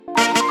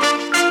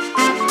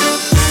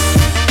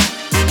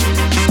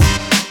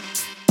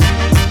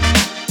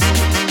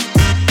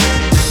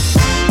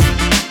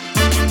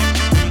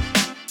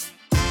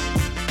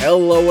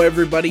Hello,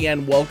 everybody,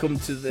 and welcome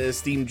to the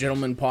Esteemed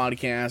Gentleman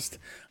podcast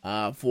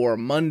for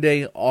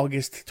Monday,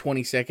 August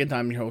 22nd.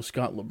 I'm your host,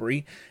 Scott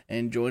Labrie,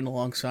 and joined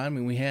alongside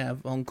me, we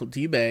have Uncle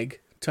Teabag,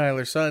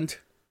 Tyler Sunt.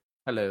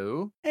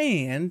 Hello.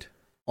 And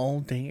all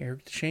day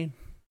Eric DeShane.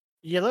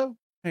 Hello.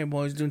 How you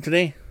boys doing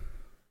today?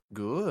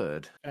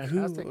 Good.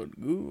 Fantastic.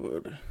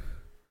 Good.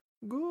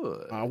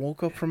 I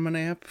woke up from a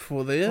nap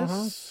for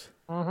this.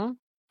 I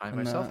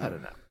myself had a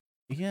nap.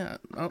 Yeah,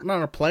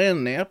 not a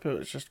planned nap. It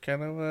was just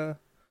kind of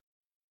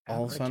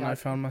all of a sudden I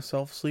found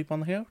myself asleep on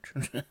the couch.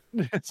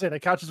 Say the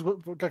couch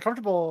got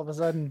comfortable all of a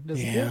sudden.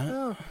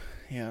 Yeah.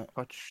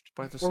 Touched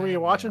by the What were you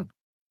watching?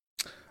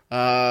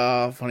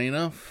 Funny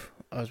enough,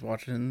 I was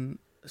watching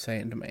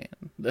Sandman,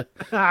 the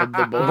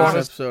bonus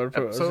episode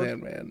for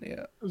Sandman.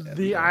 Yeah,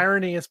 the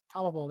irony is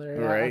palpable there.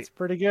 Yeah, right? It's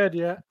pretty good.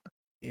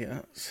 Yeah.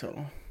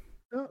 So,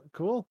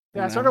 cool.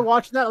 Yeah, I started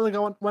watching that. Only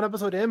got one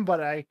episode in,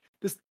 but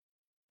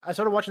I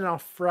started watching it on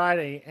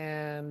Friday,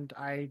 and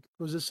I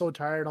was just so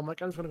tired. I'm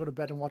like, I'm just gonna go to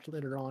bed and watch it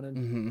later on.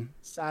 And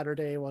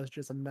Saturday was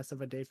just a mess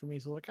of a day for me.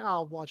 So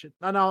I'll watch it.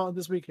 I know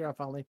this week here I'll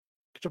finally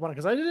catch up on it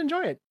because I did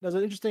enjoy it. It was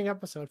an interesting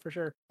episode for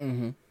sure.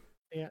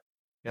 Yeah,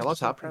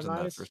 lots happens in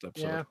that first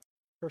episode. Yeah,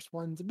 first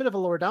one's a bit of a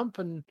lower dump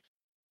and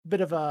a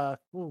bit of a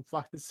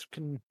this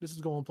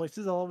is going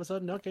places all of a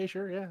sudden. Okay,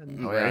 sure, yeah.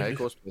 And, it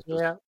goes places.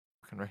 Yeah,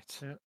 right.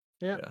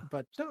 Yeah.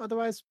 But no,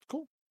 otherwise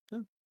cool. Yeah.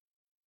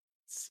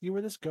 See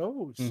where this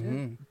goes.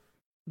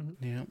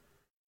 Yeah.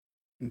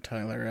 And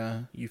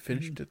Tyler, you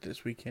finished it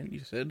this weekend,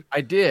 you said?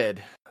 I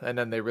did, and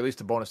then they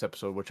released a bonus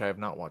episode, which I have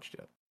not watched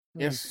yet.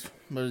 Yes,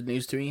 it was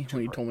news to me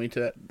when you told me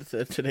today.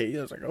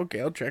 I was like,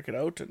 okay, I'll check it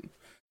out, and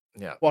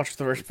watched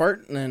the first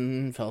part, and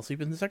then fell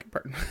asleep in the second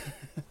part.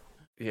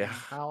 Yeah.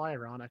 How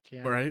ironic,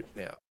 yeah. Right?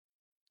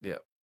 Yeah.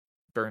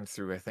 Burned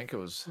through, I think it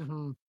was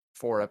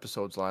 4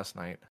 episodes last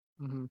night.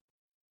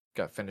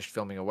 Got finished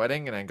filming a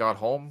wedding, and then got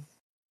home,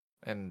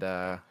 and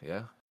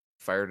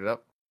fired it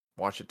up,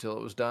 watched it till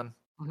it was done.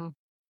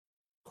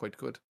 Quite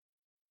good.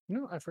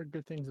 No, I've heard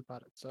good things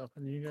about it, so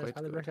and you guys Quite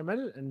highly good. recommend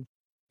it, and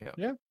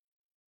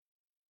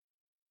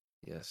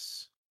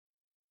Yes.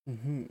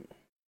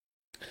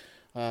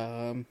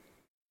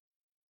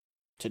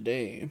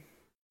 Today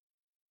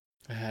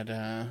I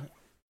had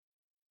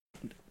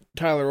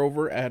Tyler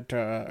over at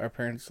our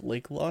parents'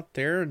 lake lot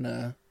there,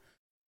 and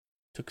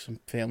took some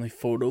family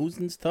photos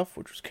and stuff,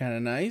 which was kind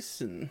of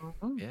nice. And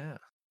yeah,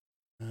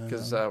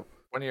 because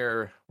one of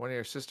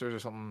your sisters or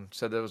something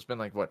said that it's been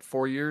like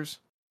 4 years.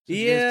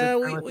 Yeah,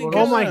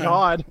 oh my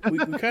god, we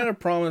kind of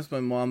promised my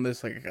mom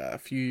this like a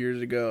few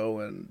years ago,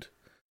 and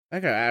I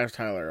think I asked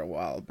Tyler a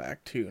while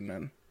back too, and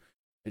then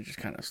it just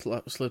kind of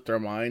slipped our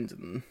minds,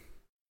 and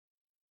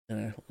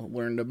I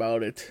learned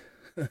about it.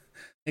 I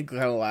think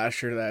kind of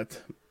last year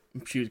that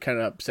she was kind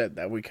of upset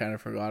that we kind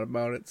of forgot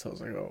about it, so I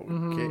was like, oh,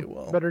 okay,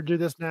 well, better do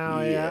this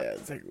now. Yeah,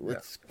 it's like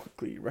let's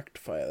quickly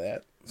rectify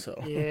that.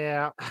 So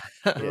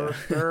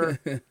sure.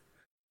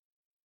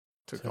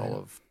 Took all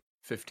of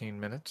 15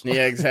 minutes.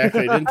 Yeah,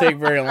 exactly. It didn't take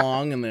very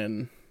long, and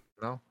then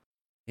and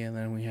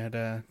then we had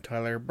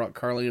Tyler brought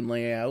Carly and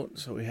Leia out,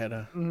 so we had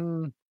a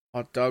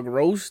hot dog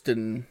roast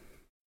and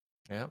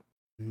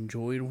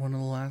enjoyed one of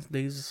the last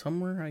days of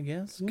summer, I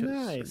guess.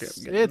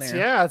 Nice.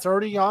 It's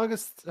already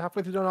August,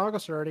 halfway through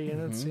August already,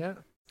 and it's yeah,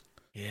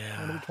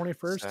 on the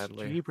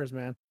 21st. Jeepers,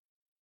 man.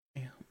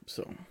 Yeah,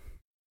 so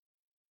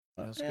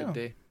that was a good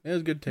day. It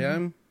was a good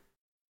time.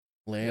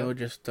 Leo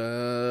just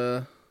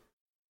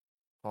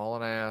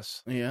hauling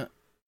ass. Yeah,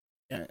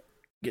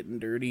 getting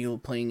dirty,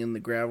 playing in the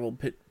gravel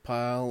pit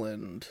pile,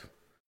 and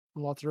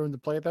lots of room to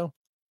play though.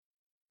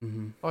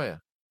 Oh yeah.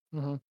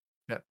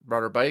 Yeah,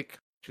 brought her bike.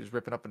 She was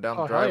ripping up and down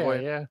the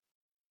driveway. Yeah.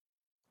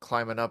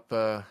 Climbing up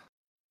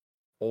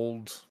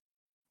old,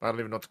 I don't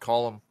even know what to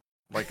call them,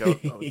 like a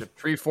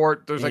tree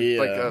fort. There's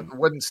like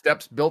wooden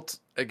steps built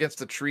against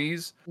the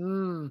trees,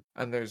 and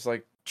there's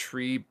like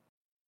tree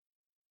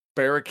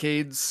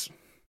barricades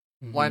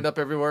lined up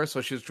everywhere. So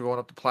she's going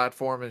up the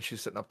platform, and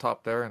she's sitting up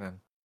top there, and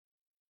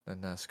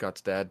then Scott's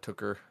dad took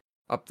her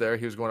up there.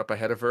 He was going up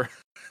ahead of her,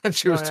 and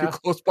she was too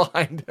close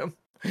behind him,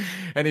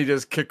 and he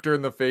just kicked her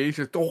in the face.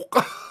 Just,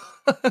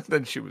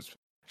 then she was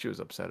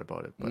upset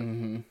about it, but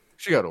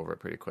she got over it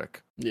pretty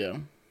quick. Yeah,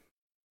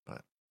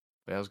 but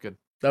that was good.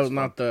 That was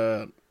not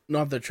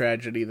the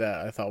tragedy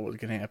that I thought was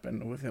gonna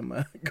happen with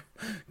him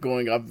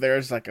going up there.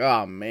 It's like,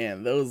 oh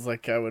man, those I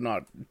would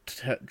not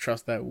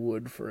trust that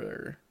wood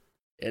for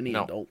any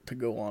adult to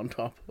go on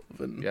top of.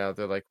 And yeah,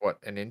 they're like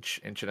an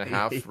inch and a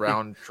half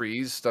round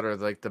trees that are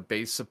like the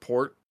base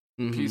support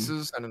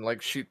pieces, and then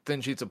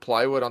thin sheets of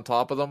plywood on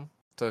top of them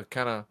to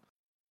kind of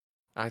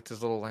act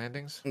as little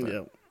landings. But,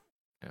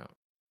 yeah.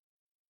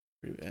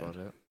 Pretty bad. About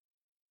it.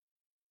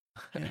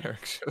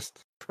 Eric's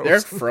just frozen.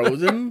 They're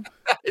frozen?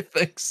 I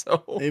think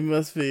so. They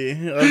must be.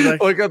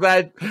 Look at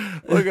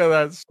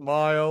that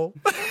smile.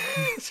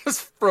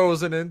 Just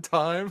frozen in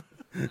time.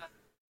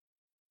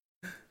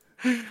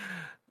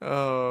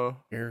 Oh,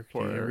 Eric,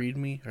 can you read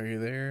me? Are you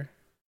there?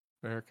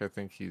 Eric, I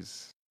think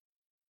he's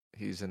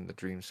in the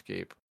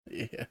dreamscape.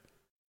 Yeah.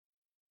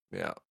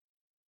 Yeah.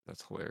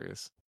 That's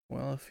hilarious.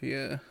 Well, if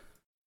he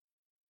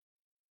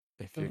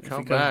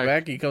comes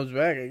back, he comes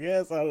back. I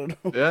guess I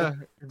don't know. Yeah,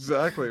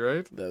 exactly,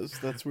 right?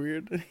 That's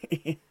weird.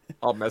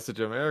 I'll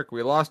message him, Eric.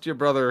 We lost you,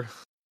 brother.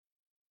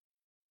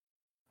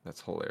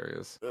 That's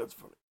hilarious. That's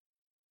funny.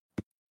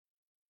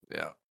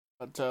 Yeah.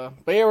 But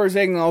yeah, we're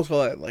saying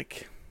also that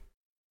like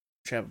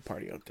should have a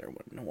party out there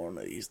one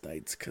of these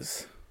nights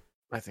because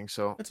I think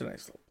so. it's a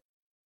nice little.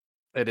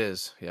 It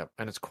is, yeah,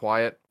 and it's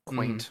quiet,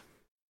 quaint,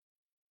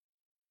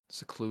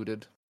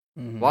 secluded,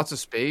 Mm-hmm. lots of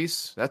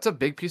space. That's a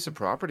big piece of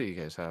property you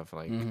guys have.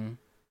 Like,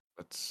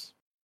 that's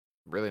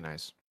really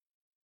nice.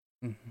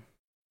 Mm-hmm.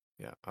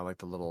 Yeah, I like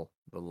the little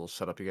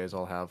setup you guys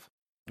all have.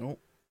 Oh,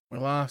 we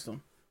lost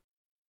him.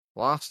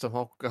 Lost him.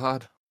 Oh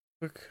God.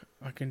 Quick,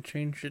 I can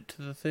change it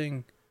to the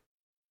thing.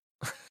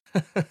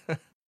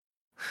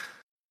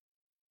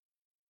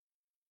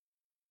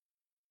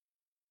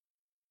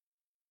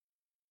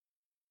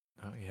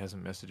 Oh, he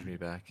hasn't messaged me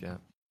back yet.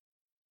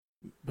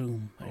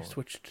 Boom. I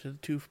switched to the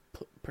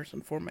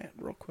two-person format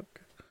real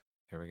quick.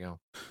 Here we go.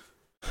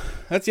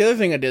 That's the other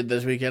thing I did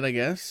this weekend, I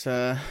guess.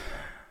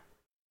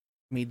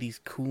 Made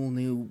these cool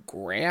new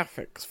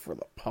graphics for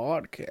the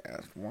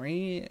podcast.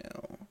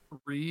 Wow.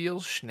 Real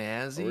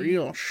snazzy.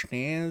 Real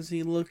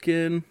snazzy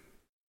looking.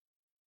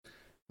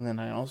 And then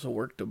I also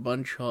worked a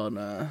bunch on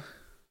the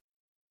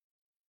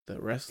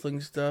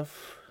wrestling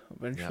stuff.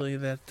 Eventually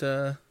that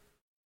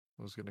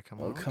was going to come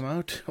will out. come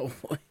out. Oh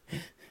boy.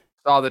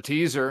 Saw the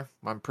teaser.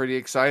 I'm pretty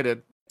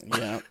excited.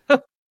 Yeah.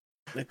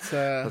 It's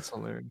That's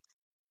hilarious.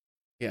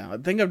 Yeah, I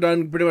think I've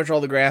done pretty much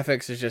all the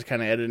graphics. It's just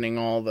kind of editing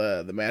all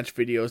the match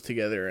videos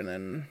together, and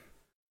then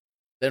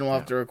we'll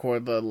have to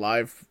record the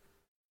live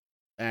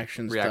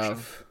action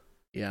stuff.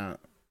 Yeah,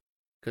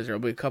 because there'll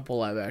be a couple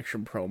live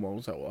action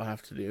promos that we'll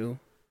have to do.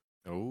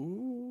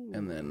 Oh,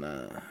 and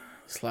then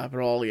slap it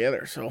all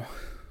together. So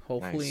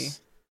hopefully,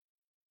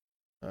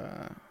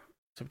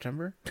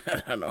 September.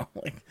 I don't know.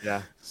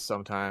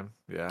 Sometime.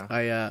 Yeah.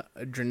 I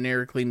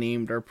generically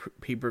named our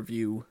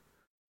pay-per-view.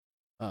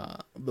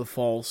 The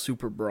fall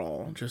Super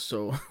Brawl, just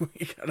so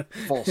we gotta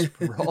fall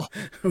Super Brawl.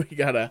 we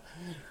gotta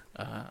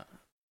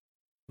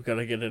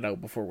get it out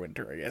before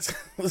winter, I guess.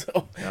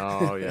 So,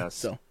 oh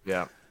yes.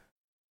 Yeah,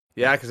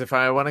 because if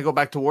I want to go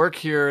back to work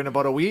here in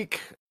about a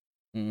week,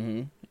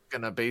 I'm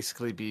gonna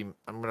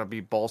be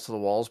balls to the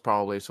walls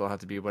probably. So I'll have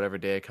to be whatever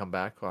day I come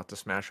back. I'll have to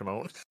smash them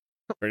out.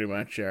 Pretty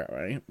much, yeah,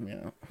 right?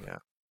 Yeah. Yeah.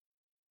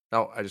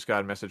 Oh, I just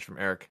got a message from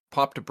Eric.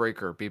 Pop to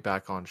breaker. Be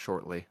back on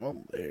shortly.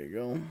 Well, there you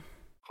go.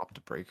 Pop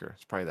to breaker.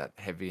 It's probably that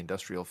heavy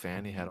industrial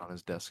fan he had on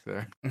his desk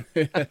there.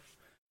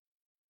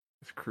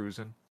 Just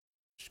cruising.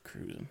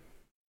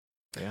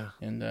 Yeah.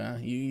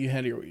 And you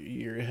had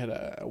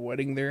a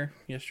wedding there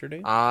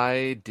yesterday?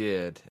 I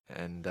did,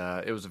 and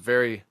it was a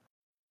very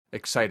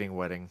exciting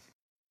wedding.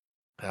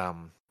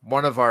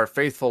 One of our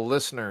faithful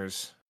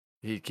listeners,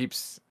 he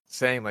keeps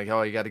saying like,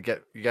 "Oh, you got to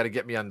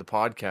get me on the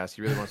podcast.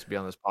 He really wants to be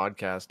on this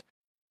podcast."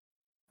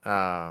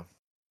 Oh,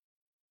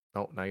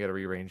 now you got to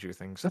rearrange your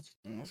things. That's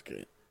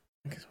good.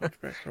 I guess watch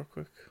back real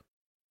quick.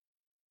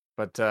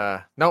 But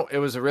no, it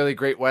was a really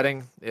great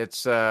wedding.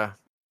 It's like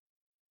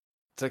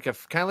kind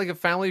of like a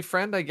family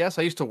friend, I guess.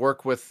 I used to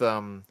work with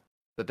the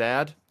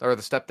dad or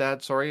the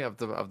stepdad, sorry, of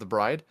the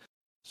bride.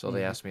 So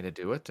they asked me to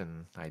do it,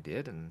 and I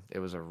did, and it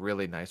was a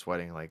really nice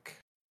wedding, like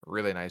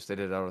really nice. They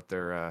did it out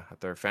at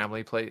their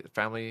family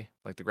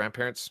like the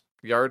grandparents'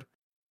 yard,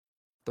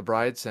 the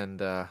brides, and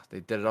they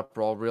did it up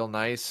all real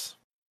nice.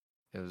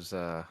 It was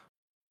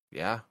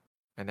yeah,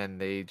 and then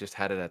they just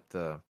had it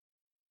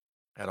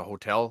at a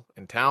hotel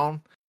in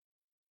town,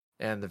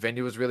 and the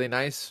venue was really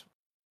nice.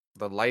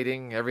 The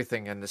lighting,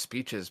 everything, and the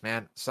speeches,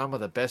 man, some of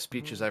the best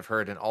speeches I've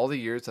heard in all the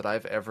years that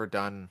I've ever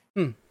done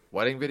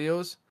wedding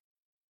videos.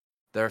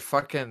 They're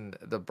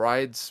the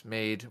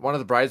bridesmaid, one of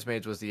the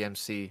bridesmaids was the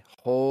MC.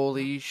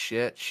 Holy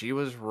shit, she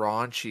was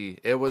raunchy.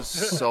 It was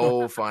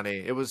so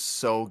funny. It was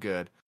so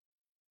good.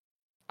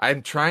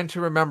 I'm trying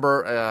to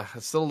remember,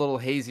 it's still a little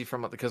hazy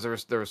from it because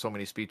there were so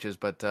many speeches,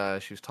 but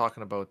she was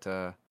talking about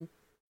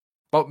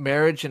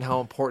marriage and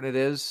how important it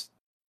is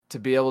to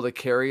be able to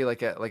carry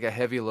like a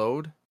heavy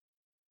load.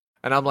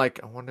 And I'm like,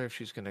 I wonder if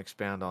she's going to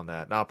expand on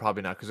that. No,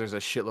 probably not, because there's a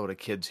shitload of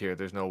kids here.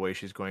 There's no way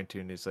she's going to.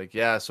 And he's like,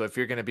 yeah, so if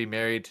you're going to be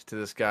married to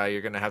this guy,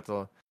 you're going to have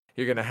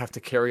to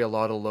carry a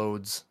lot of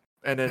loads.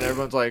 And then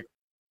everyone's like,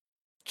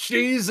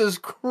 Jesus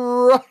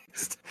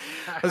Christ.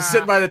 I was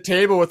sitting by the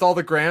table with all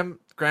the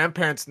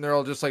grandparents, and they're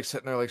all just like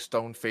sitting there like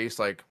stone faced,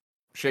 like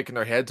shaking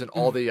their heads, and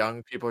all the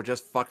young people are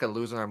just fucking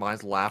losing their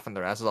minds, laughing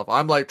their asses off.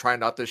 I'm like trying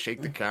not to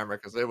shake the camera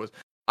because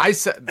I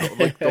said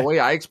like the way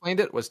I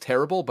explained it was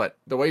terrible, but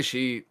the way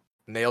she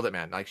nailed it,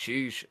 man. Like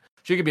she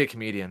could be a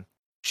comedian.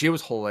 She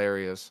was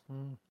hilarious.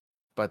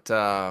 But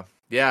there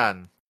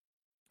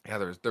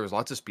was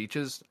lots of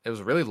speeches. It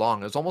was really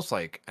long. It was almost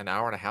like an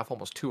hour and a half,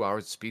 almost 2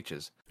 hours of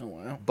speeches. Oh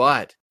wow.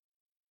 But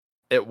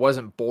it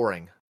wasn't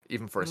boring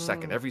even for a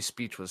second. Every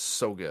speech was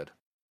so good.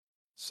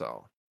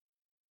 So,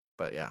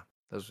 but yeah,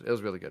 it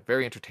was really good.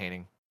 Very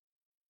entertaining.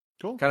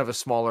 Cool. Kind of a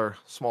smaller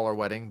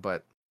wedding,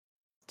 but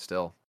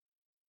still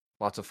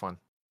lots of fun.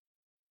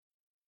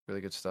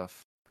 Really good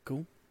stuff.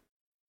 Cool.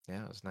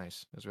 Yeah, it was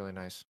nice. It was really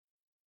nice.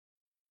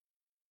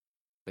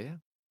 But yeah.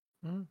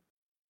 Mm-hmm.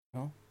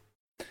 Well,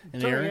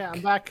 and sorry, Eric, yeah,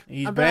 I'm back.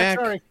 He's I'm back.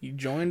 Sorry. You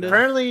joined us.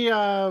 Apparently,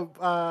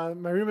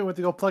 my roommate went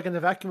to go plug in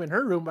the vacuum in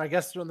her room. I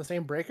guess on the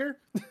same breaker,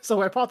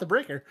 so I bought the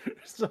breaker.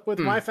 So with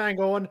my fan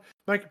going,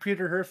 my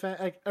computer, her fan,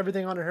 like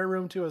everything on in her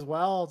room too as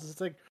well. It's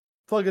just like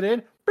plug it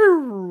in.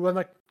 Boo! I'm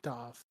like, the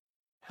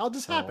hell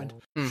just happened?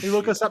 They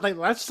look us up like,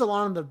 lights still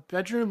on in the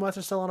bedroom. Lights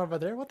are still on over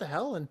there. What the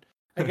hell? And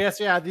I guess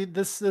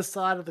this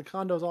side of the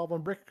condo is all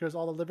one brick because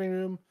all the living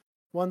room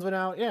ones went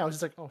out. Yeah, I was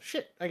just like, oh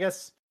shit. I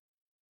guess.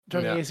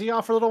 Turn the AC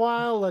off for a little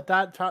while, let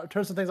that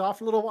turn some things off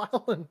for a little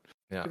while, and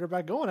get her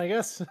back going, I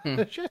guess.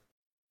 Shit.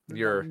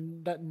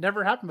 That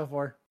never happened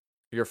before.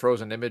 Your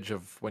frozen image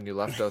of when you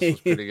left us was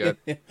pretty good.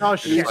 Oh,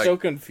 shit. You're so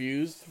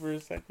confused for a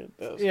second.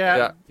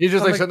 Yeah. He's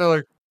just sitting there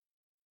like...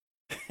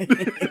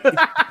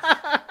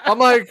 I'm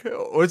like,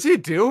 what's he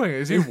doing?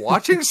 Is he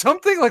watching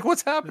something? Like,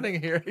 what's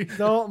happening here?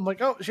 No, I'm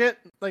like, oh, shit.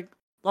 Like,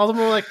 all of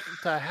them were like,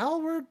 the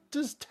hell where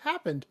just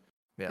happened?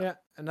 Yeah.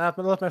 And I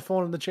left my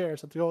phone in the chair,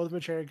 so I have to go with my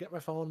chair, get my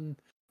phone, and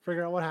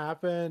figure out what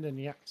happened, and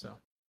it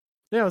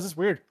was just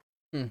weird.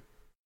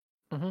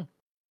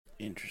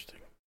 Interesting.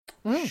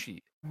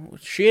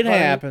 Shit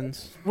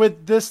happens.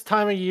 With this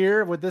time of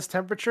year, with this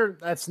temperature,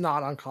 that's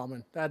not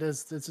uncommon.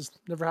 It's just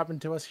never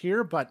happened to us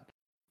here, but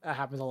that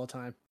happens all the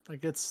time.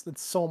 Like it's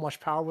so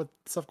much power with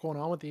stuff going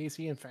on with the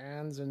AC and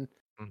fans and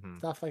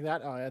stuff like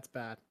that. Oh, that's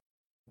bad.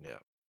 Yeah.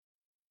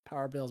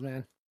 Power bills,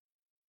 man.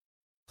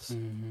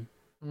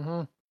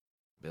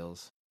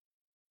 Bills.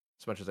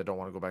 As much as I don't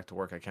want to go back to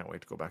work, I can't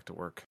wait to go back to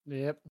work.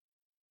 Yep.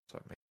 So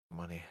I make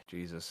money.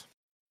 Jesus.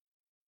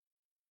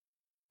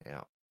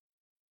 Yeah.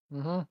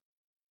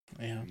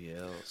 Yeah.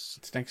 Yes.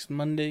 It's next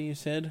Monday, you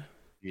said?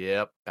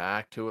 Yep.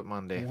 Back to it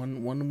Monday.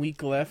 One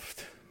week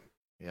left.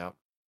 Yep.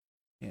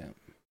 Yeah.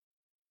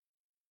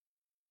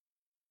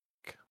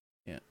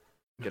 Yeah.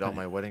 Get all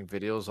my wedding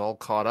videos all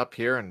caught up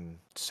here and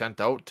sent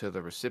out to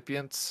the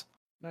recipients.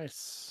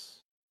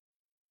 Nice.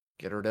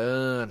 Get her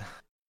done.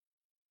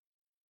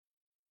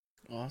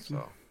 Awesome.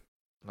 So,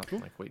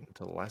 nothing like waiting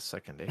until the last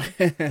second,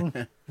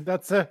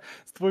 That's the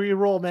way we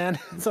roll, man.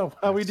 So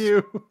how we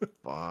do.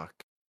 Fuck.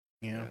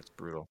 Yeah, it's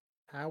brutal.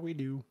 How we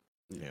do.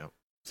 Yeah.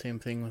 Same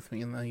thing with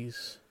me and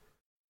these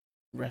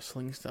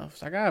wrestling stuff.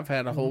 It's like I've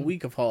had a whole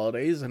week of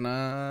holidays and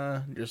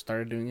just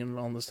started doing it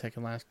on the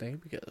second last day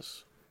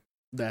because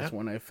that's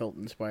when I felt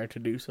inspired to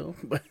do so.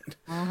 But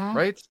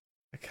right?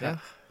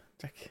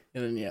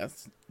 And then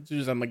as soon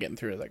as I'm getting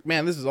through it, like,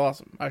 man, this is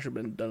awesome. I should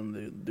have been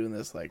done doing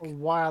this like a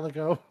while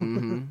ago.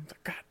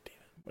 Like, God damn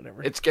it,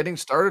 whatever. It's getting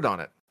started on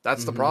it.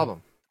 That's the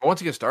problem. But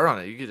once you get started on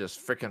it, you can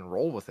just freaking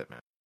roll with it, man.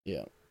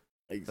 Yeah,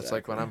 exactly. It's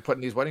like when I'm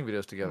putting these wedding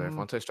videos together.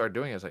 Once I start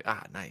doing it, it's like,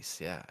 nice,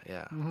 yeah.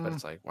 But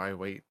it's like, why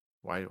wait?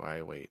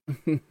 Why wait?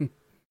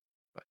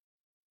 But,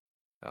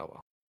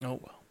 oh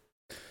well.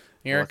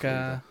 Eric,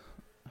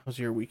 how's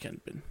your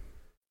weekend been?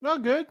 Well,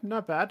 good,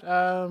 not bad.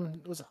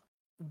 It was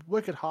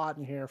wicked hot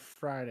in here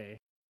Friday.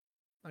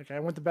 Like I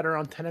went to bed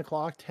around 10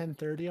 o'clock,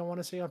 10:30, I want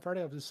to say on Friday.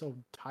 I was just so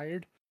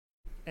tired.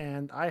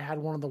 And I had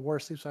one of the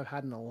worst sleeps I've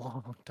had in a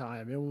long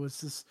time. It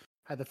was just,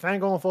 I had the fan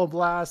going full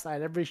blast. I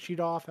had every sheet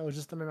off. I was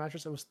just on my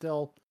mattress. It was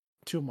still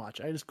too much.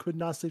 I just could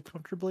not sleep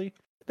comfortably.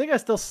 I think I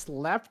still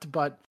slept,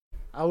 but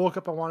I woke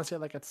up, I want to say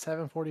like at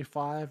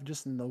 7:45,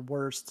 just in the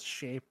worst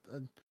shape.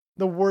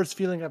 The worst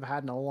feeling I've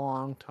had in a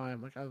long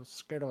time. Like I was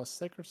scared I was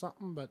sick or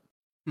something, but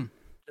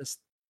just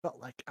felt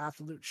like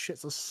absolute shit.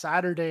 So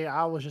Saturday,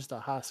 I was just a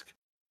husk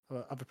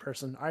of a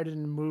person. I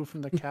didn't move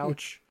from the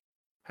couch.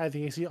 Had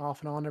the AC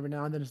off and on every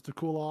now and then just to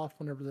cool off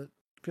whenever the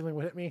feeling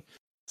would hit me.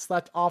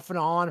 Slept off and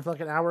on for like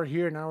an hour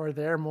here, an hour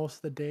there most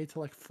of the day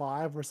till like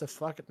 5. Whereas the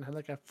fuck it and had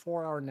like a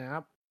 4-hour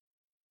nap.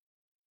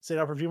 Stayed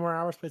up for a few more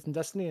hours, played some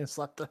Destiny, and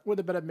slept. Went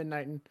to bed at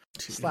midnight and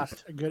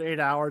slept a good 8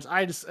 hours.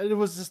 That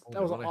was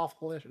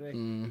awful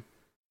yesterday.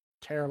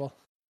 Terrible.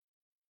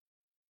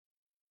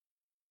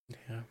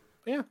 Yeah.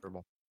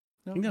 Terrible.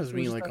 I think that was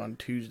me like on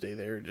Tuesday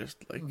there, just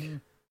like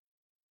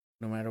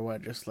no matter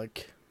what, just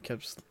like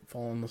kept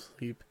falling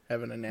asleep,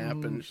 having a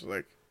nap, and just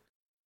like,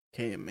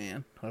 okay,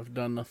 man, I've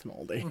done nothing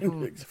all day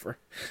except for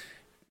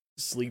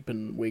sleep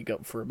and wake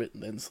up for a bit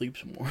and then sleep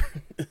some more.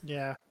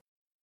 Yeah.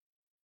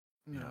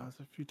 No, it's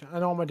a few times. I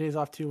know all my days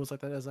off too was like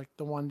that. It was like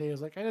the one day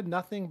was like I did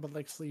nothing but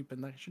like sleep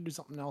and I should do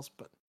something else,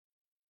 but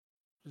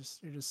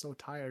you're just so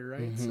tired,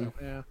 right? So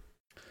yeah.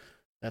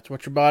 That's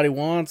what your body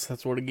wants.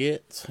 That's what it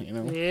gets, you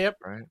know. Yep.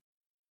 Right.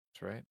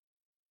 That's right.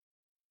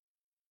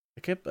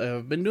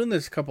 I've been doing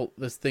this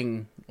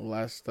thing the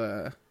last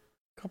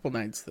couple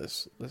nights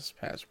this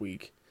past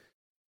week,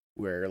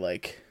 where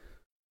like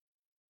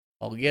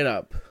I'll get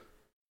up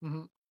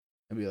and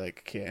be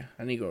like, okay,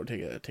 I need to go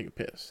take a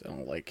piss, and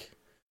I'll like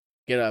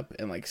get up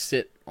and like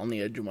sit on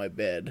the edge of my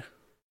bed,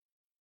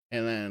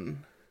 and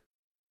then,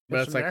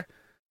 but it's like,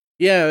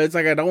 it's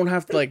like I don't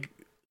have to like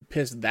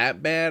piss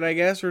that bad, I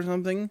guess, or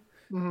something.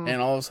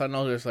 And all of a sudden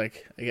I'll just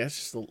like, I guess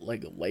just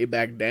like lay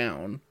back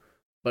down,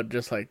 but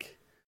just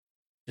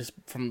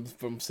from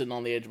sitting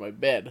on the edge of my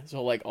bed.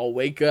 So like I'll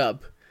wake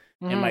up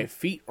and my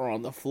feet are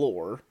on the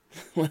floor,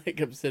 like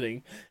I'm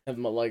sitting, and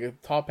my the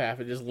top half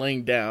is just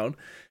laying down,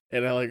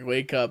 and I like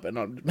wake up and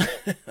I'm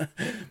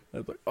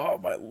like, oh,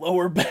 my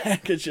lower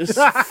back is just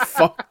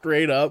fucked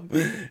right up,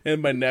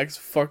 and my neck's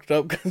fucked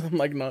up because I'm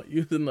like not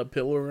using the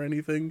pillow or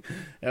anything.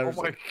 And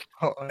Oh my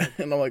god!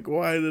 And I'm like,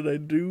 why did I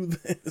do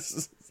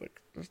this? It's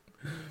like,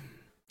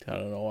 I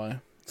don't know why.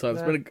 So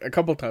it's been a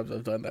couple times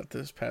I've done that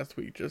this past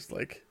week, just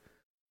like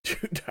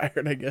too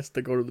tired, I guess,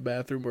 to go to the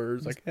bathroom, or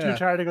it's like too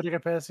tired to go take a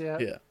piss. Yeah.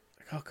 Yeah.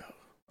 Like, I'll go.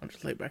 I'll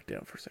just lay back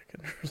down for a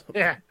second. Or something.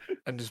 Yeah.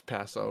 And just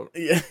pass out.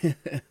 Yeah.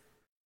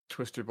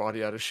 Twist your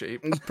body out of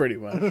shape. It's pretty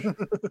much.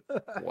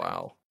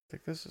 Wow.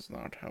 Like, this is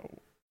not how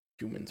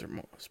humans are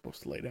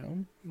supposed to lay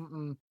down.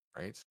 Mm-mm.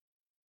 Right.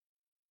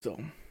 So,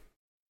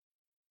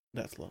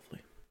 that's lovely.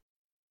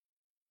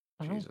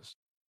 Jesus.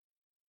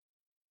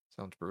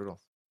 Sounds brutal.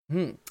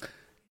 I've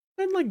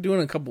been like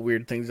doing a couple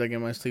weird things like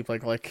in my sleep.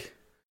 Like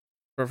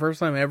for the first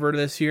time ever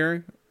this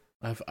year,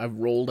 I've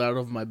rolled out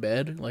of my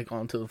bed like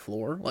onto the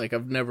floor. Like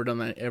I've never done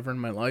that ever in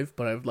my life,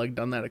 but I've like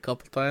done that a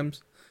couple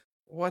times.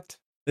 What?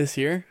 This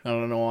year? I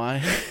don't know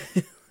why.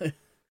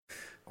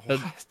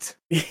 What?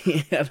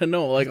 Yeah, I don't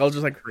know. Like I'll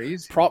just like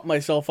crazy. Prop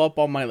myself up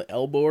on my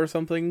elbow or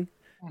something,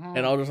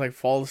 and I'll just like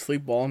fall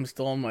asleep while I'm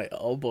still on my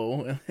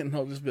elbow, and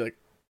I'll just be like,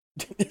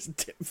 just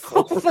tip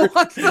forward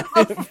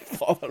and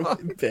fall out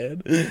of my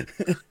bed.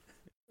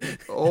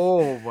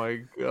 Oh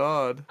my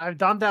god! I've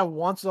done that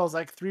once when I was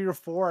like 3 or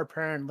 4.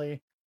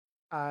 Apparently,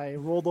 I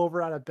rolled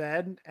over out of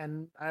bed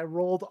and I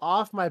rolled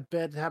off my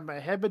bed, had my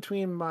head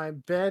between my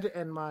bed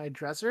and my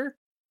dresser.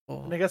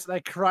 Oh. And I guess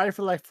I cried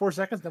for like 4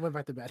 seconds, then went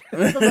back to bed.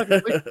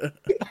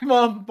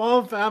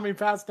 Mom found me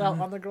passed out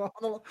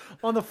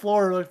on the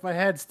floor with my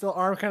head still,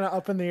 arm kind of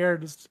up in the air,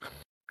 just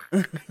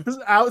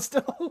out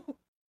still.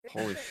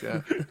 Holy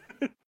shit!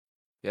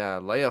 Yeah,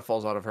 Leia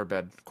falls out of her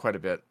bed quite a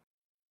bit,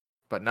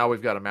 but now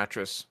we've got a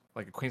mattress,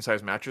 like a queen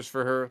size mattress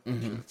for her.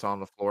 It's on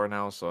the floor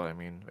now, so I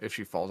mean, if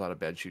she falls out of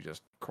bed, she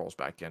just crawls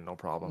back in, no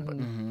problem. But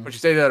when she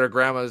stayed at her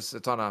grandma's,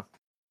 it's on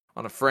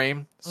a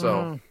frame,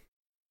 so.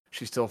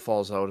 She still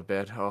falls out of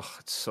bed. Oh,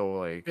 it's so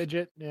like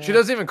fidget. Yeah. She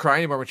doesn't even cry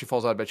anymore when she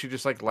falls out of bed. She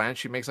just like lands.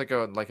 She makes like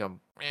a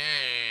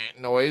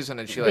noise, and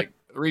then she like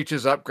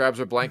reaches up, grabs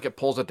her blanket,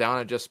 pulls it down,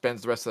 and just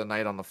spends the rest of the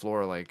night on the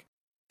floor. Like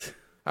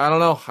I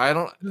don't know.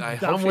 I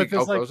hope she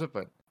outgrows it,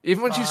 but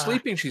even when she's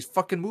sleeping, she's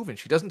fucking moving.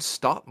 She doesn't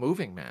stop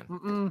moving,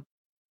 man.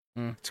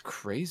 It's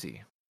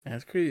crazy.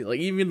 That's crazy. Like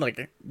even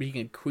like being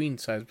a queen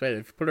size bed,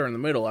 if you put her in the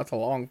middle, that's a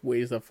long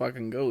ways to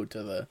fucking go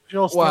to the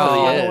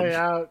way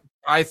out.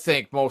 I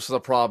think most of the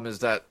problem is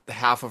that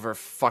half of her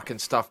fucking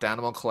stuffed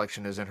animal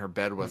collection is in her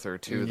bed with her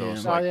too, though.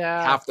 So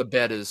half the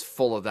bed is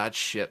full of that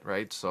shit,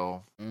 right?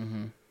 So,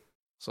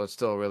 so it's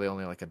still really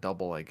only like a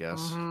double, I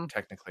guess,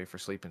 technically for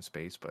sleeping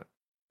space. But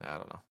I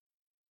don't know.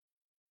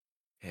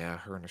 Yeah,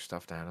 her and her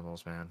stuffed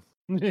animals, man.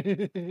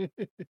 I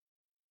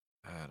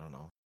don't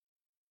know.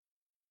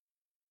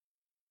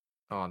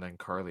 Oh, and then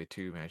Carly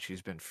too, man.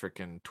 She's been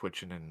freaking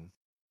twitching and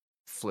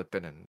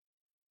flipping and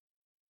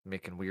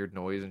making weird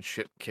noise and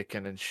shit,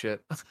 kicking and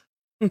shit.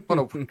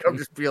 I'll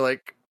just be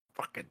like,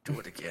 fucking do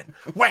it again.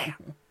 Wham!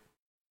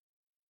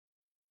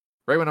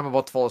 Right when I'm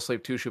about to fall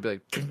asleep too, she'll be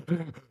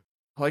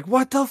like,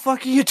 what the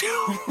fuck are you doing?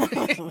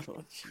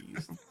 Oh,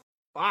 jeez.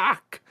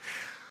 Fuck.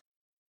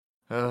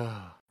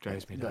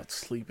 Drives me nuts. nuts.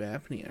 Sleep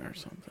apnea or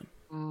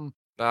something.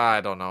 I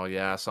don't know.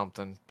 Yeah,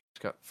 something.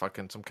 She's got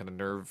fucking some kind of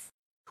nerve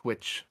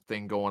twitch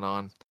thing going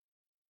on.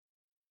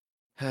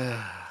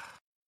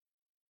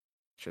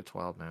 Shit's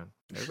wild, man.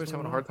 Everybody's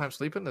having a hard time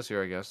sleeping this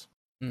year, I guess.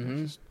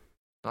 It's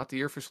not the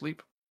year for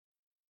sleep.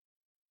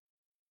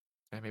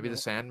 And maybe the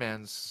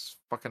Sandman's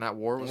fucking at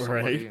war with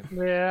somebody.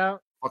 Right. Yeah.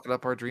 Fucking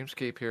up our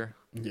dreamscape here.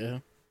 Yeah.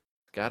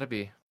 Gotta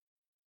be.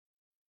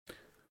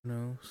 Who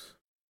knows?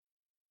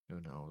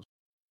 Who knows?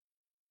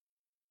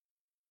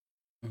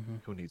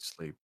 Who needs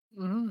sleep?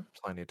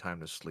 Plenty of time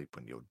to sleep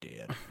when you're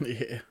dead.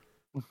 Yeah.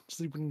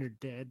 Sleep when you're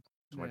dead.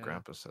 That's what my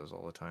grandpa says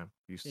all the time.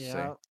 He used to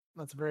say.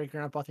 That's a very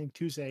grandpa thing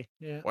to say.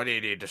 Yeah. What do you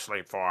need to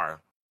sleep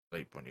for?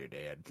 Sleep when you're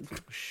dead.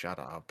 Shut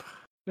up.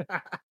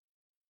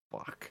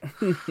 Fuck.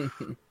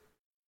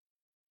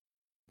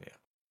 Yeah.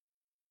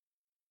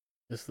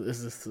 Is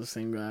this the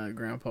same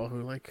grandpa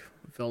who like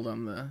fell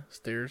down the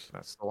stairs?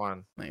 That's the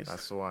one. Nice.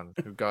 That's the one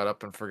who got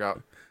up and forgot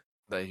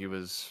that he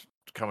was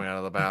coming out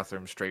of the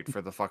bathroom straight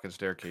for the fucking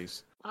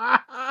staircase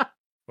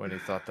when he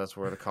thought that's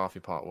where the coffee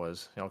pot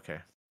was. Okay.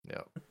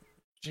 Yep.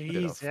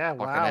 Jeez. Yeah.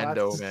 Fucking Wow.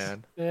 endo,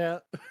 man. Yeah.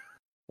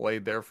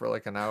 Laid there for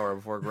like an hour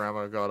before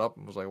Grandma got up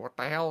and was like, "What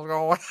the hell is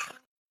going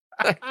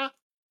on?"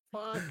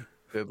 Fuck.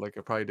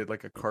 Probably did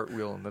like a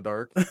cartwheel in the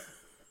dark.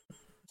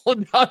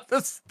 Down the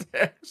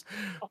stairs.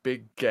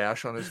 Big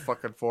gash on his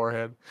fucking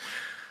forehead.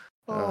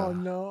 Oh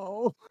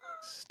no.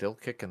 Still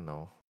kicking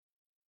though.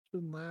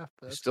 Shouldn't laugh.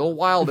 Still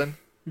wilding.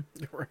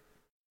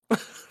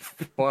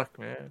 Fuck,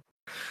 man.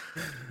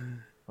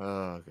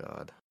 Oh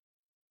god.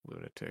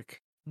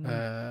 Lunatic.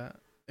 Have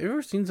you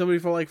ever seen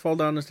somebody fall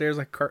down the stairs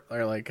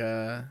like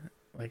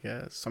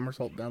a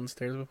somersault down the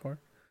stairs before?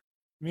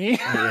 Me?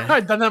 Yeah.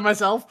 I've done that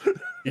myself.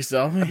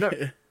 Yourself?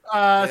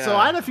 So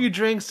I had a few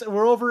drinks.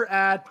 We're over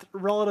at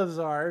relatives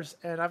of ours,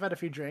 and I've had a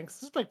few drinks.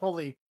 This is like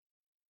probably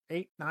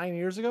 8-9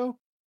 years ago.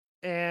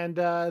 And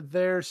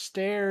there's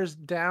stairs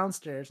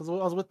downstairs. I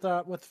was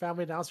with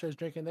family downstairs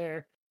drinking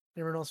there.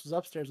 Everyone else was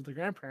upstairs with their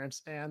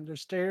grandparents. And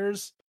there's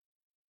stairs.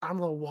 I don't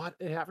know what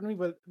it happened to me,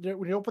 but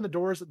when you open the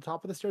doors at the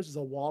top of the stairs, there's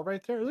a wall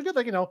right there. It was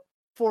a good,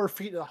 4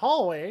 feet of the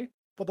hallway,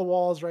 but the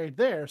wall is right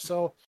there.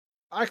 So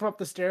I come up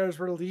the stairs,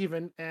 we're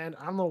leaving, and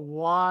I don't know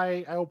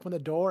why I opened the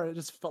door. It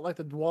just felt like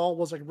the wall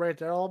was like right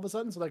there all of a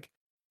sudden. So like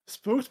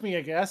spooked me,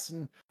 I guess,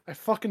 and I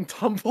fucking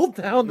tumbled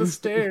down the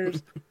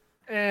stairs.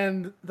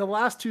 And the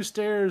last 2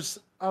 stairs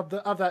of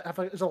that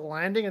there's a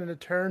landing and then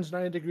it turns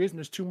 90 degrees and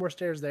there's 2 more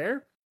stairs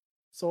there.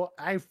 So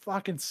I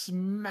fucking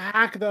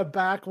smack the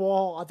back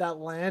wall of that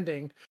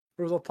landing.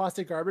 There was a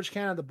plastic garbage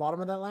can at the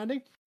bottom of that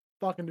landing.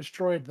 Fucking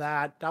destroyed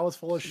that. That was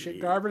full of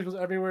shit. Garbage was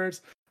everywhere.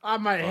 It's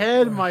on my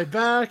head, my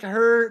back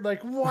hurt.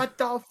 Like, what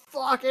the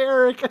fuck,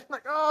 Eric? I'm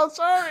like, oh,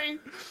 sorry.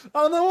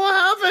 I don't know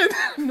what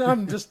happened.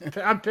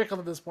 I'm pickled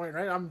at this point,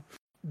 right? I'm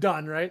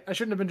done, right? I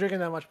shouldn't have been drinking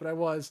that much, but I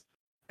was.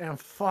 And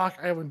fuck,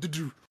 I went,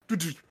 bam!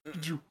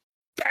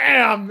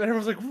 And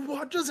everyone's like,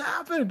 what just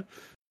happened?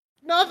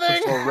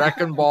 Nothing. Just a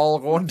wrecking ball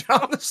going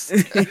down the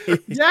stairs.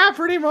 Yeah,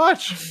 pretty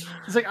much.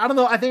 It's like, I don't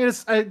know. I think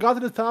I got to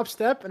the top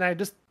step and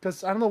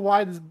because I don't know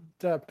why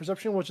the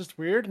perception was just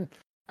weird. And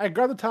I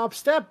got the top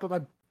step, but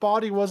my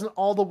body wasn't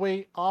all the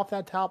way off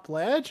that top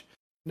ledge.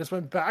 And just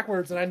went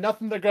backwards and I had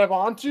nothing to grab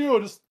onto.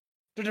 Just.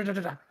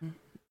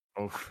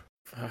 Oh,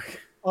 fuck.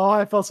 Oh,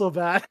 I felt so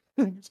bad.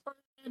 Sorry,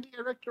 Andy,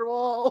 I wrecked your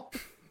wall.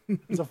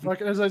 It's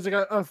like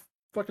a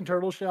fucking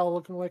turtle shell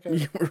looking like a.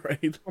 You're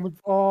right.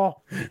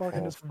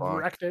 Just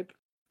wrecked it.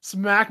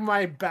 Smacked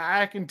my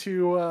back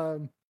into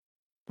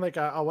what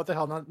the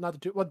hell? Not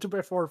the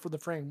 2x4 for the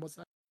frame. What's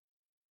that?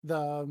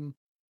 The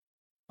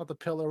not the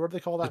pillar. What do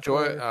they call that?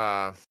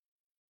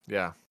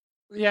 Yeah.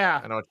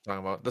 Yeah. I know what you're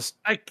talking about. The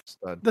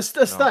stud.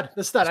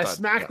 The stud. I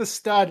smacked the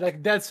stud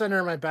like dead center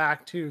in my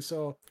back too.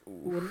 So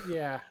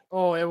yeah.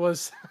 Oh, it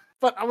was.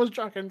 But I was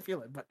drunk. I didn't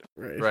feel it. But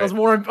right. I was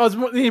more.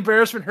 The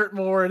embarrassment hurt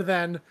more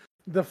than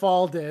the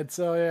fall did.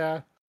 So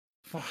yeah.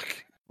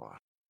 Fuck. Wow.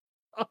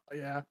 Oh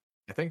yeah.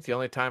 I think the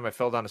only time I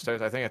fell down the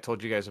stairs, I think I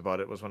told you guys about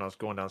it, was when I was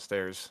going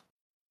downstairs,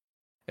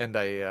 and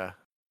I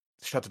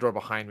shut the door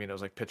behind me, and it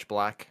was like pitch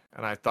black,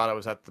 and I thought I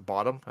was at the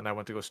bottom, and I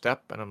went to go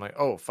step, and I'm like,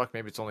 oh fuck,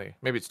 maybe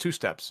it's 2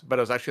 steps, but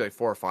it was actually like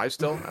 4 or 5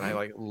 still, and I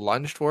like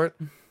lunged for it,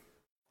 and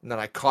then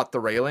I caught the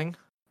railing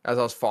as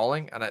I was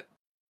falling, and I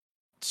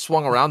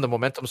swung around. The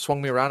momentum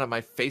swung me around, and my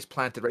face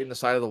planted right in the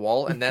side of the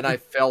wall, and then I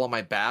fell on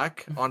my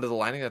back onto the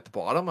landing at the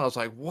bottom. And I was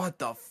like, "What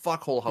the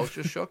fuck?" Whole house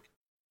just shook.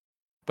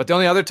 But the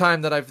only other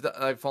time that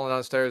I've fallen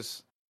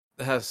downstairs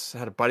has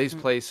had a buddy's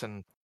place,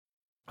 and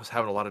I was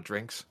having a lot of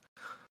drinks.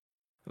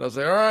 And I was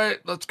like, "All right,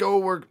 let's go.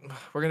 We're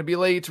gonna be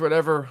late or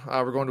whatever.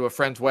 We're going to a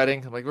friend's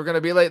wedding." I'm like, "We're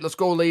gonna be late. Let's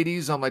go,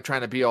 ladies." I'm like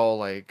trying to be all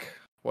like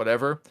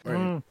whatever.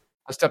 Mm.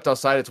 I stepped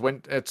outside.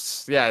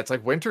 It's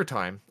like winter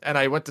time, and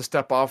I went to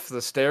step off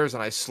the stairs,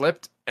 and I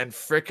slipped and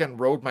frickin'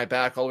 rode my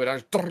back all the way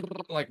down.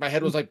 Like my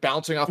head was like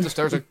bouncing off the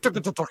stairs, like,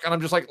 and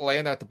I'm just like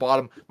laying at the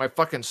bottom. My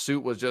fucking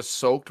suit was just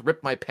soaked.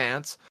 Ripped my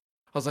pants.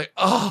 I was like,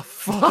 oh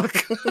fuck!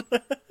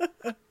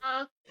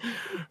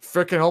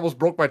 Frickin' almost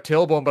broke my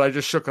tailbone, but I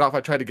just shook it off.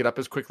 I tried to get up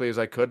as quickly as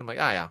I could. I'm like,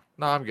 yeah,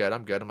 no, I'm good.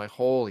 I'm like,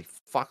 holy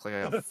fuck! Like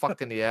I got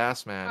fucked in the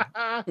ass, man.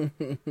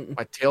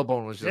 My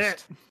tailbone was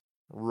just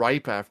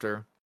ripe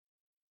after.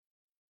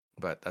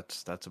 But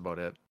that's about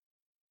it.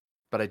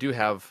 But I do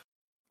have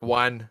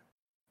one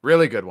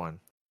really good one.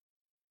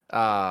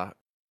 I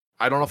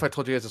don't know if I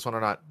told you guys this one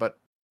or not, but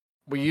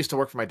we used to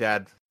work for my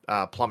dad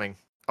plumbing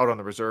out on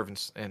the reserve in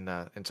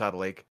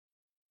Saddle Lake.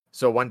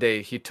 So one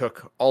day he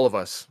took all of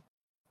us,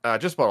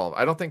 just about all of us.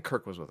 I don't think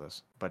Kirk was with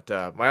us, but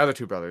my other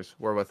 2 brothers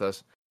were with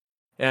us.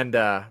 And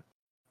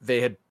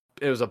it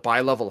was a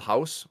bi-level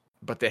house,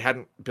 but they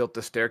hadn't built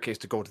the staircase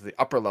to go to the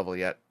upper level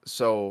yet.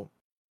 So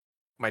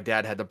my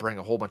dad had to bring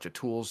a whole bunch of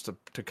tools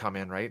to come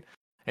in, right?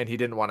 And he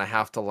didn't want to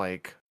have to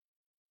like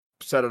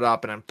set it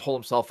up and then pull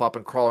himself up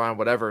and crawl around,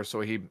 whatever. So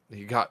he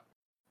got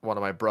one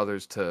of my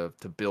brothers to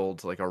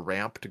build like a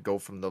ramp to go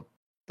from the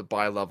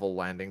bi-level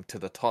landing to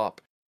the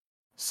top.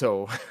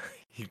 So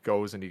he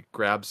goes and he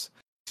grabs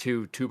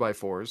 2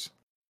 2x4s,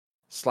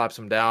 slaps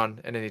them down,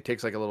 and then he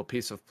takes like a little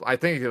piece of, I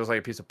think it was like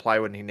a piece of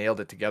plywood, and he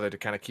nailed it together to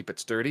kind of keep it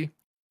sturdy.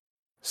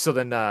 So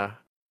then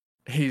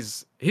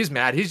he's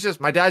mad.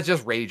 My dad's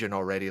just raging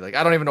already. Like,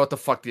 I don't even know what the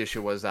fuck the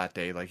issue was that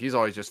day. Like, he's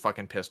always just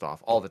fucking pissed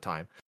off all the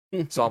time.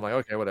 So I'm like,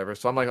 okay, whatever.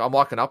 So I'm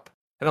walking up,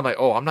 and I'm like,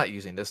 oh, I'm not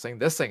using this thing.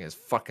 This thing is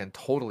fucking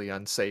totally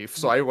unsafe.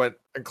 So I went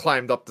and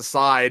climbed up the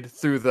side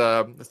through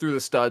the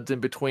studs in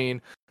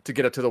between to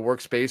get up to the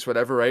workspace,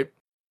 whatever, right?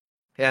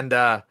 And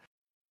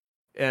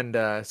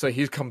so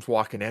he comes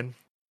walking in,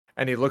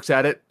 and he looks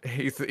at it.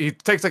 He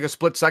takes like a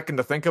split second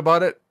to think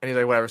about it, and he's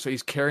like, whatever. So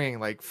he's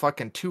carrying like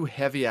fucking 2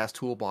 heavy ass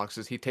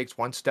toolboxes. He takes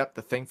one step,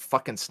 the thing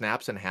fucking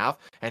snaps in half,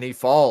 and he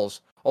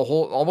falls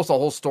almost a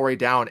whole story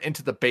down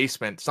into the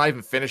basement. It's not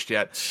even finished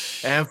yet,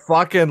 and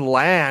fucking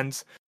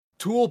lands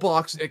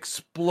toolbox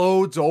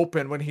explodes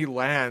open when he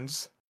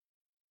lands.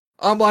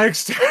 I'm like,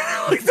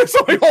 like this,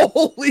 like,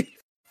 holy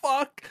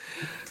fuck.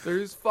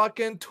 There's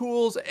fucking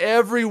tools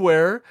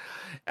everywhere.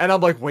 And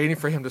I'm like waiting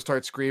for him to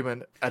start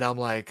screaming. And I'm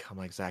like,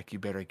 Zach, you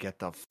better get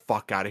the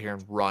fuck out of here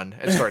and run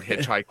and start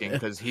hitchhiking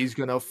because he's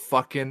gonna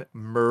fucking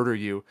murder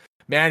you.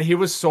 Man, he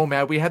was so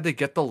mad. We had to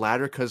get the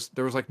ladder because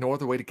there was like no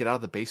other way to get out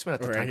of the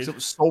basement at the time because it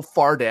was so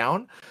far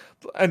down.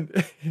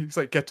 And he's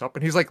like, gets up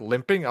and he's like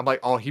limping. I'm like,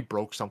 oh, he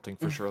broke something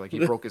for sure. Like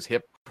he broke his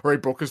hip or he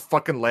broke his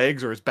fucking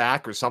legs or his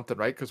back or something,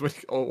 right? Because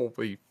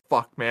holy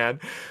fuck, man,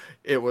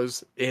 it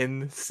was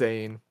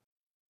insane.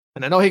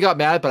 And I know he got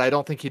mad, but I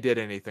don't think he did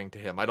anything to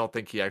him. I don't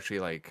think he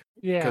actually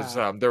because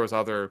there was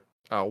other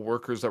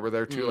workers that were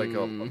there too,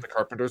 the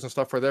carpenters and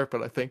stuff were there.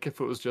 But I think if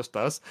it was just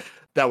us,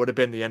 that would have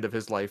been the end of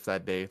his life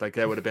that day. Like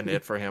that would have been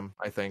it for him.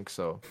 I think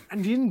so.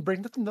 And he didn't break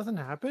nothing. Nothing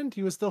happened.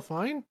 He was still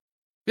fine.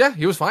 Yeah,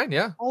 he was fine.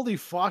 Yeah. Holy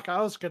fuck! I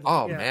was gonna.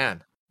 Oh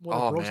man.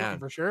 Oh man.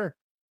 For sure.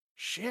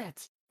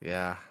 Shit.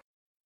 Yeah.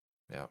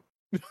 Yeah.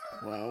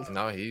 Wow.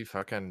 No, he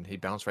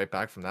bounced right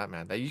back from that,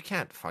 man. That you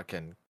can't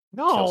fucking.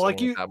 No,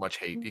 like you that much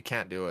hate. You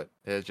can't do it.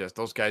 It's just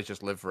those guys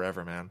just live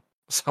forever, man.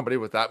 Somebody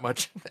with that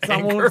much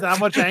Someone anger. with that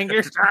much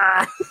anger.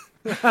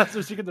 That's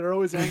what they're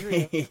always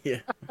angry. Yeah.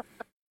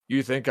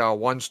 You think a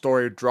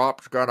one-story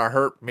drop's gonna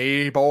hurt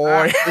me,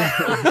 boy?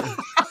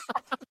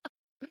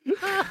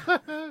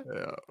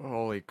 Yeah,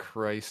 holy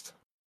Christ.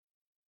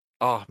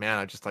 Oh man,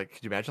 I just could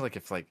you imagine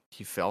if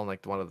he fell and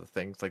one of the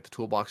things the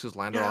toolboxes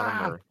landed on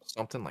him or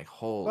something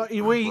holy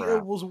he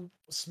was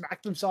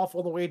smacked himself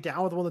all the way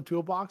down with one of the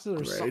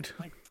toolboxes or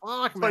something.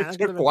 Fuck man.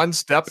 Took one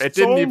step. It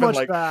didn't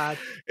even bad.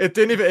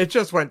 It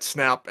just went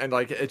snap and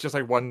it's just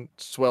one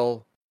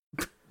swell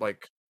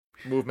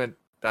movement.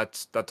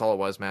 That's all it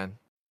was, man.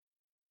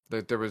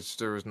 There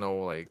was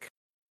no I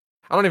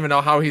don't even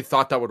know how he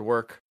thought that would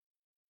work.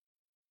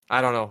 I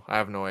don't know. I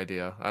have no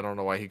idea. I don't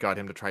know why he got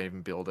him to try and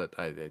even build it.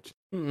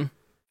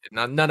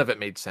 None of it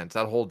made sense.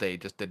 That whole day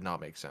just did not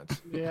make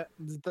sense. Yeah,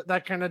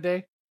 that kind of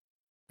day.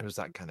 It was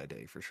that kind of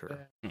day for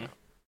sure. Yeah.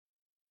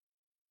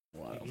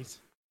 Wow.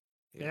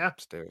 Yeah.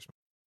 Stairs.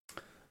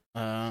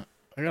 I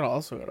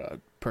also got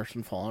a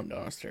person falling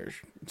down a stairs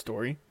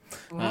story.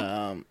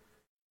 Mm-hmm.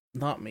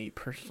 Not me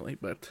personally,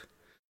 but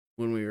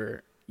when we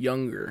were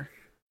younger,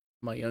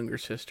 my younger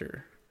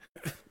sister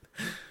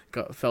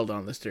fell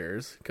down the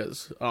stairs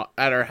because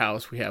at our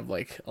house we have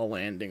a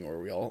landing where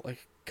we all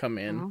come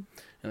in,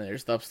 and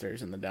there's the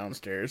upstairs and the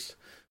downstairs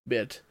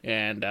bit.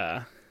 And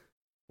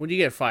when you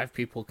get 5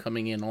 people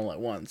coming in all at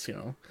once,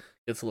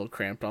 it's a little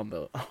cramped on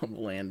the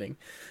landing.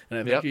 And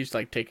I think she's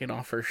taking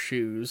off her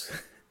shoes.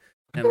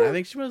 And I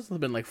think she must have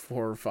been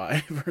 4 or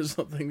 5 or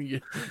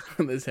something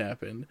when this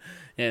happened.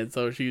 And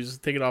so she was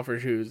taking off her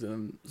shoes,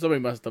 and somebody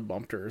must have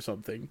bumped her or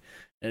something.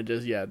 And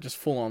just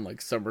full on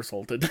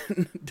somersaulted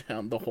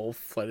down the whole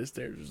flight of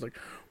stairs. Just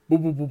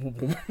boom, boom, boom,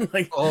 boom,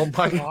 boom. Oh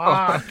my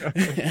god!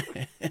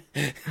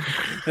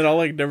 And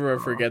I'll never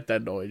forget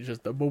that noise.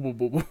 Just the boom, boom,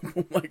 boom, boom,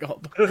 boom,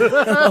 all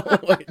the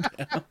way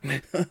down.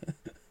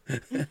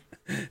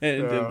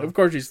 And then, of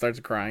course, she starts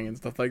crying and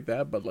stuff like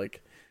that. But I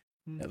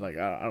don't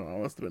know,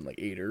 it must have been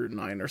 8 or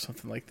 9 or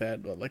something like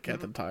that. But at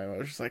the time, I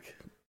was just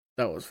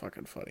that was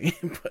fucking funny.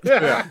 But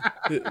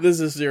this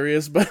is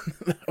serious, but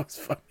that was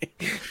funny.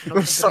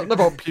 There's something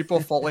about people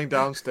falling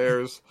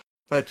downstairs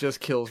that just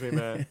kills me,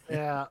 man.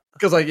 Yeah.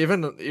 Because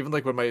even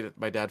when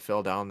my dad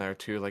fell down there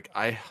too,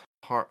 I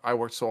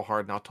worked so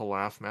hard not to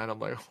laugh, man. I'm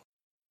like,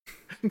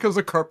 because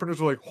the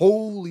carpenters were like,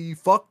 "Holy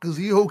fuck, is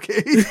he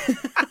okay?"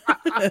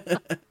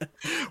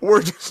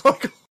 We're just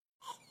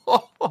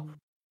oh.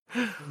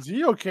 Is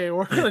he okay?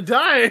 We're gonna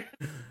die.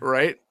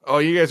 Right? Oh,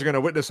 you guys are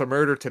gonna witness a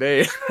murder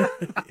today.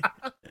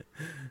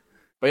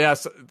 But yeah,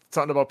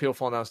 something about people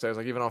falling downstairs.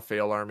 Even on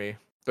Fail Army,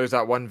 there's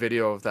that one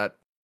video of that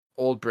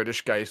old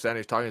British guy standing.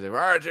 He's talking to him,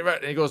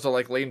 and he goes to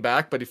lean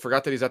back, but he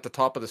forgot that he's at the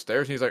top of the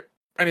stairs. And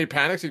and he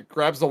panics. He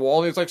grabs the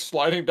wall, and he's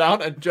sliding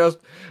down, and just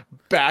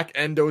back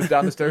endos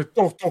down the stairs.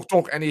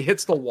 And he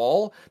hits the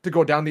wall to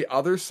go down the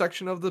other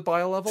section of the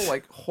bio level.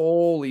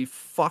 Holy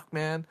fuck,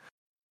 man!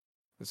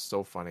 It's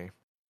so funny.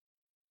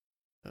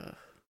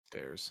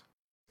 Stairs.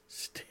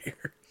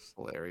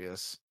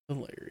 Hilarious.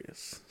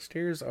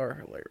 Stairs are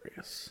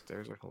hilarious.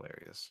 There's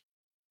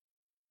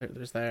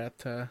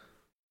that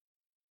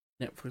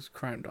Netflix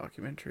crime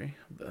documentary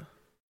of the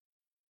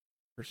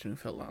person who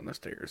fell down the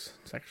stairs.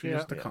 It's actually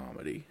just a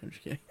comedy. I'm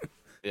just kidding.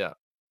 Yeah.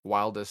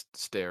 Wildest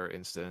stair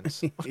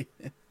incidents.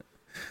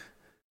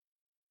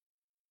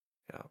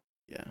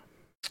 Yeah.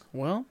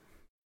 Well,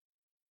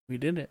 we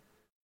did it.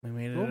 We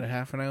made it at a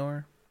half an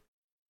hour.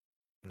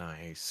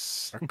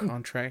 Nice. Our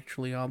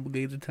contractually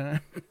obligated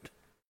time.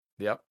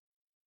 Yep.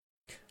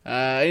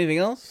 Anything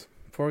else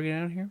before we get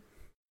out of here?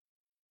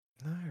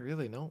 No,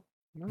 really, no.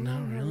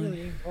 Not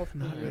really.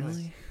 Not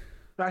really.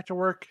 Back to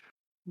work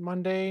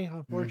Monday,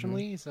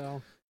 unfortunately.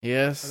 So.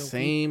 Yes,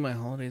 same. My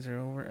holidays are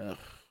over. Ugh.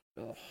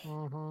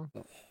 Uh-huh.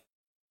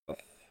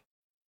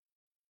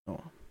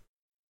 Oh.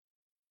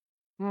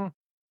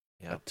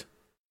 Yep.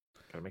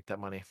 Gotta make that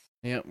money.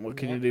 Yeah, what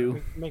can you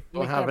do?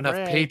 Don't have enough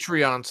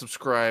Patreon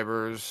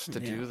subscribers to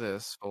do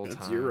this full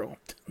time. 0.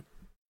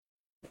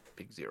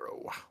 Big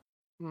 0.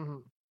 Mm-hmm.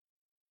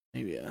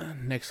 Maybe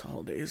next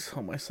holidays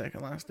on my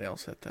second last day, I'll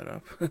set that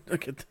up.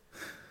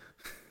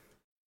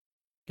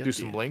 Do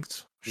some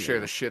links. Share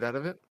the shit out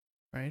of it.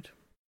 Right.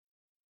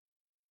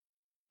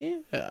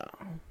 Yeah.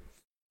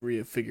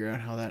 Figure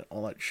out how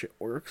all that shit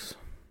works.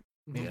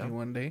 Maybe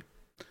one day.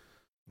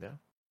 Yeah,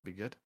 be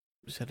good.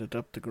 Set it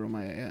up to grow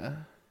my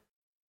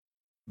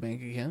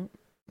bank account.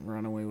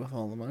 Run away with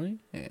all the money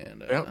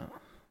and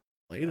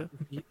later.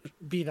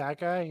 Be that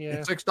guy. Yeah.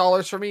 It's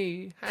 $6 for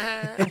me.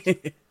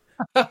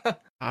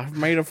 I've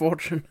made a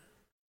fortune.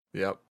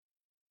 Yep.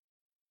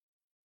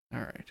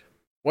 All right.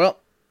 Well,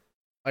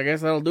 I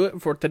guess that'll do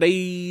it for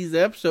today's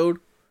episode.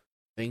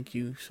 Thank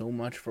you so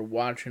much for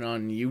watching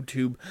on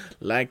YouTube.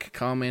 Like,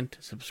 comment,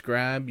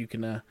 subscribe. You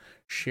can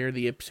share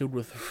the episode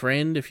with a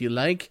friend if you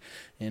like.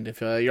 And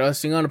if you're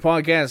listening on a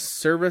podcast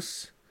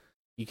service,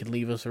 you can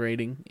leave us a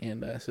rating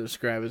and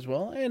subscribe as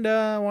well. And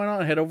why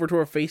not head over to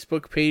our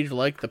Facebook page,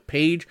 like the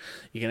page.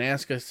 You can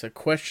ask us a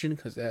question,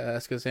 because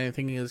Ask Us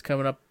Anything is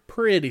coming up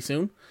pretty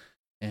soon.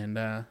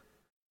 And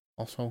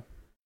also,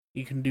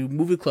 you can do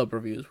movie club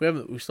reviews.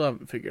 We still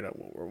haven't figured out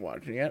what we're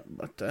watching yet,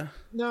 but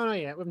no, not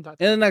yet. We haven't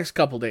talked in the next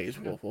couple days,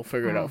 we'll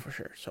figure it out for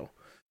sure. So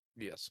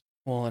yes,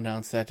 we'll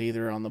announce that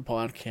either on the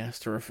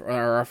podcast or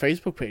our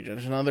Facebook page.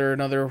 There's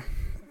another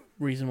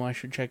reason why I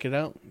should check it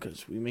out,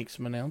 because we make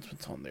some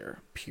announcements on there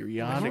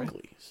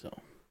periodically. So,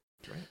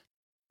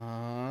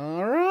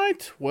 all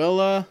right.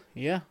 Well,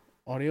 yeah.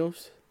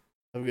 Adios.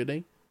 Have a good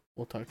day.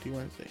 We'll talk to you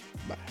Wednesday.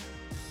 Bye.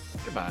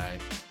 Goodbye.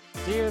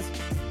 Cheers.